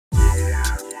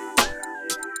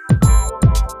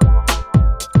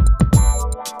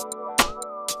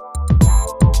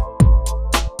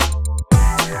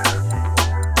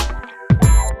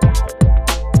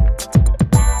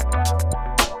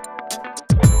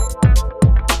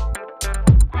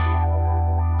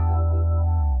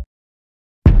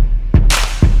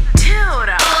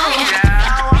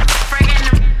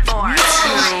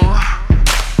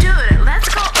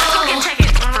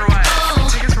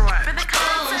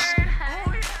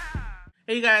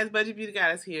Hey guys, Budget Beauty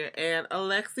Goddess here, and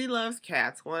Alexi Loves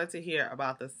Cats wanted to hear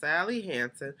about the Sally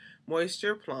Hansen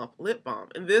Moisture Plump Lip Balm.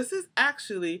 And this is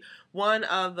actually one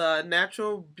of the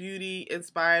natural beauty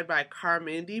inspired by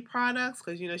Carmindi products,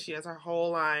 because you know she has her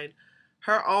own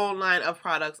line of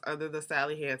products under the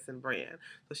Sally Hansen brand.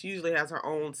 So she usually has her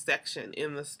own section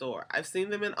in the store. I've seen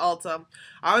them in Ulta.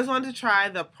 I always wanted to try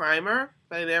the primer,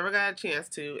 but I never got a chance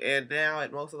to, and now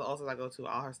at most of the Ultas I go to,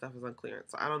 all her stuff is on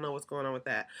clearance. So I don't know what's going on with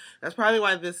that. That's probably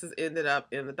why this has ended up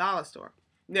in the dollar store.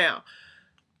 Now,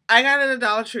 I got it at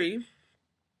Dollar Tree,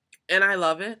 and I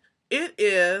love it. It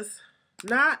is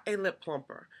not a lip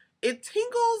plumper. It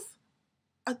tingles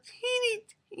a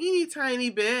teeny tiny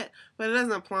bit, but it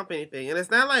doesn't plump anything. And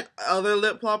it's not like other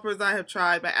lip plumpers I have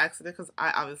tried by accident, because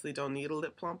I obviously don't need a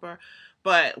lip plumper.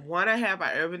 But one I had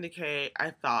by Urban Decay, I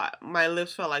thought my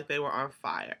lips felt like they were on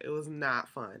fire. It was not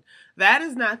fun. That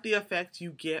is not the effect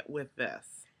you get with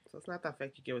this. So it's not the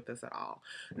effect you get with this at all.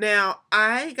 Now,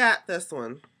 I got this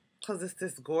one because it's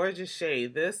this gorgeous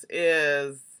shade. This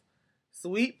is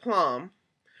Sweet Plum.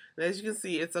 And as you can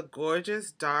see, it's a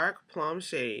gorgeous dark plum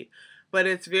shade. But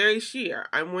it's very sheer.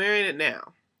 I'm wearing it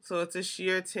now. So it's a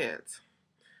sheer tint.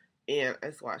 And I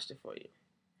swatched it for you.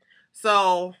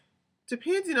 So,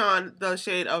 depending on the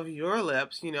shade of your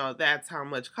lips, you know, that's how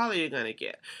much color you're going to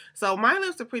get. So my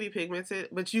lips are pretty pigmented,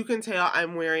 but you can tell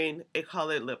I'm wearing a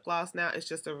colored lip gloss now. It's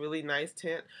just a really nice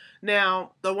tint.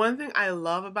 Now, the one thing I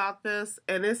love about this,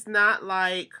 and it's not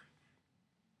like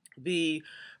the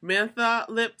Mentha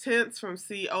lip tints from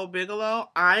C.O. Bigelow,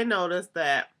 I noticed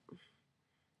that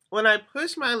when I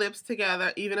push my lips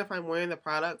together, even if I'm wearing the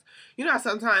product, you know how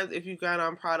sometimes if you've got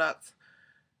on products,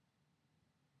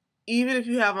 even if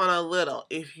you have on a little,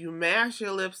 if you mash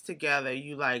your lips together,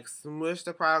 you like smush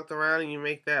the product around and you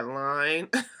make that line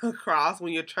across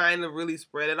when you're trying to really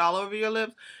spread it all over your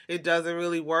lips, it doesn't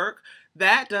really work.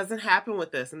 That doesn't happen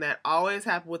with this, and that always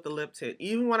happens with the lip tint.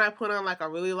 Even when I put on like a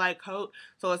really light coat,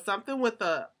 so it's something with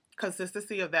the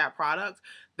consistency of that product,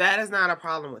 that is not a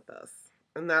problem with this.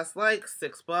 And that's like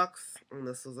 $6, and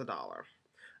this was $1.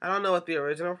 I don't know what the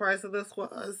original price of this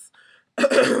was.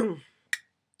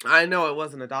 I know it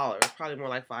wasn't $1. It's probably more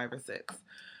like $5 or $6.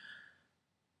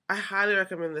 I highly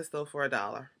recommend this though for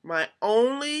 $1. My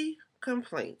only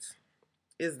complaint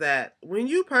is that when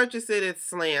you purchase it, it's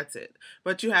slanted.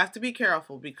 But you have to be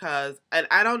careful because, and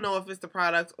I don't know if it's the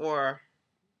product or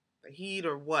the heat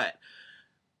or what.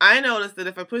 I noticed that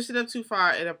if I pushed it up too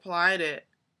far and applied it,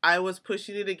 I was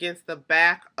pushing it against the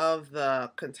back of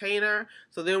the container.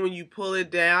 So then when you pull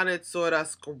it down, it sort of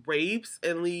scrapes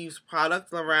and leaves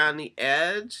products around the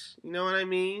edge. You know what I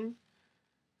mean?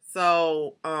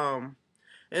 So, and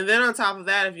then on top of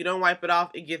that, if you don't wipe it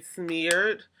off, it gets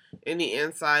smeared in the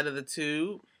inside of the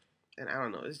tube. And I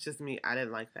don't know, it's just me. I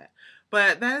didn't like that.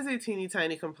 But that is a teeny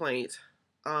tiny complaint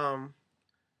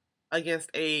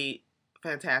against a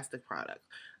fantastic product.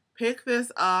 Pick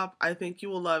this up. I think you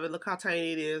will love it. Look how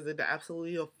tiny it is. It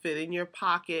absolutely will fit in your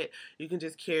pocket. You can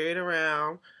just carry it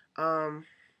around.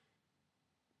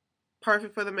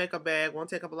 Perfect for the makeup bag. Won't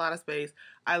take up a lot of space.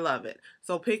 I love it.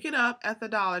 So pick it up at the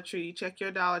Dollar Tree. Check your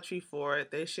Dollar Tree for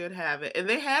it. They should have it. And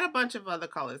they had a bunch of other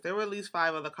colors. There were at least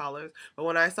 5 other colors. But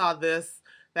when I saw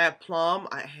that plum,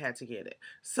 I had to get it.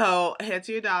 So head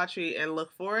to your Dollar Tree and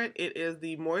look for it. It is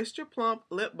the Moisture Plump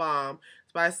Lip Balm.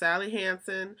 It's by Sally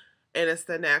Hansen. And it's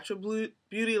the natural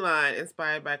beauty line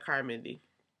inspired by Carmindi.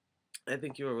 I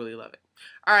think you will really love it.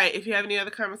 All right, if you have any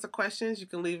other comments or questions, you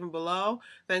can leave them below.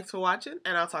 Thanks for watching,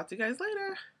 and I'll talk to you guys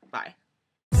later.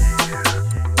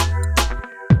 Bye.